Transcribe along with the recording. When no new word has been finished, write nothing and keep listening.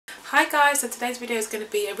Hi guys, so today's video is going to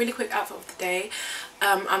be a really quick outfit of the day.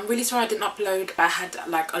 I'm really sorry I didn't upload, but I had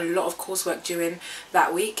like a lot of coursework during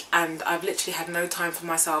that week and I've literally had no time for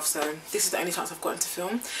myself, so this is the only chance I've gotten to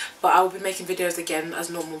film. But I will be making videos again as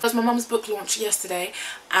normal. It was my mum's book launch yesterday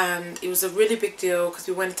and it was a really big deal because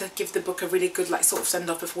we wanted to give the book a really good like sort of send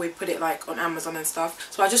off before we put it like on Amazon and stuff.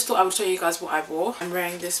 So I just thought I would show you guys what I wore. I'm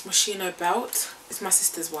wearing this Moschino belt. It's my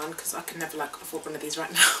sister's one because I can never like afford one of these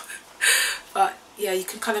right now. But yeah, you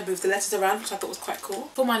can kind of move the letters around, which I thought was quite cool.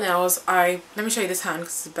 For my nails, let me show you this hand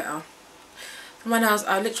because it's better. For my nails,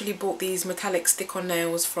 I literally bought these metallic stick-on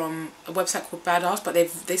nails from a website called Badass, but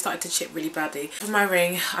they started to chip really badly. For my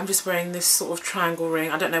ring, I'm just wearing this sort of triangle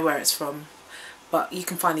ring. I don't know where it's from, but you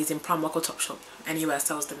can find these in PRIMARK or Topshop. Anywhere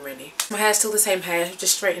sells them really. My hair's still the same hair,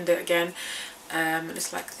 just straightened it again.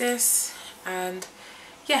 It's like this, and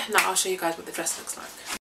yeah, now I'll show you guys what the dress looks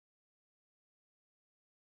like.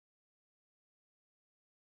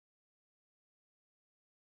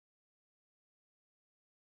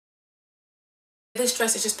 This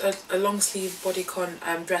dress is just a long sleeve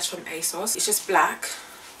bodycon dress from ASOS. It's just black.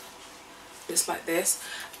 It's like this.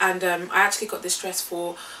 And I actually got this dress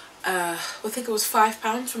for, I think it was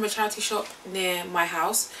 £5 from a charity shop near my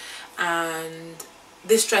house. And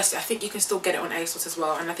this dress, I think you can still get it on ASOS as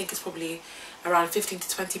well. And I think it's probably around £15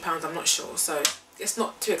 to £20, I'm not sure. So it's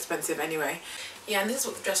not too expensive anyway. Yeah, and this is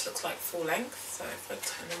what the dress looks like full length. So if I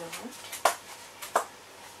turn them around.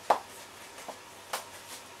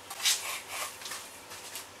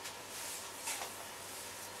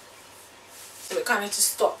 So it kind of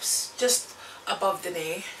just stops just above the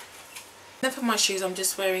knee. Then for my shoes, I'm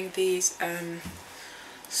just wearing these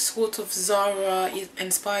sort of Zara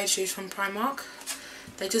inspired shoes from Primark.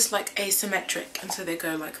 They're just like asymmetric, and so they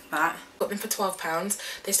go like that. Got them for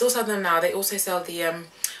 £12. They still sell them now. They also sell the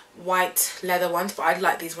white leather ones, but I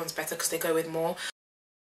like these ones better because they go with more.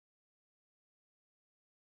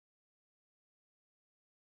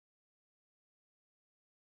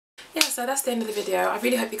 Yeah, so that's the end of the video. I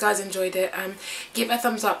really hope you guys enjoyed it. Give a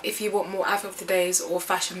thumbs up if you want more outfit of the days or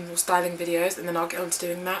fashion or styling videos, and then I'll get on to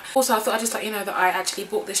doing that. Also, I thought I'd just let you know that I actually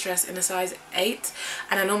bought this dress in a size 8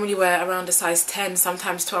 and I normally wear around a size 10,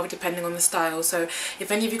 sometimes 12 depending on the style. So if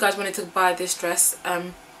any of you guys wanted to buy this dress,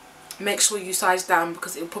 make sure you size down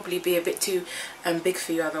because it will probably be a bit too big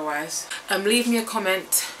for you otherwise. Leave me a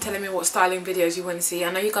comment telling me what styling videos you want to see.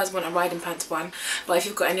 I know you guys want a riding pants one, but if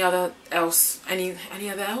you've got any other else,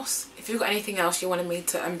 if you've got anything else you wanted me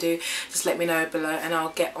to do, just let me know below and I'll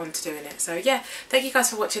get on to doing it. So yeah, thank you guys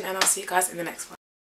for watching and I'll see you guys in the next one.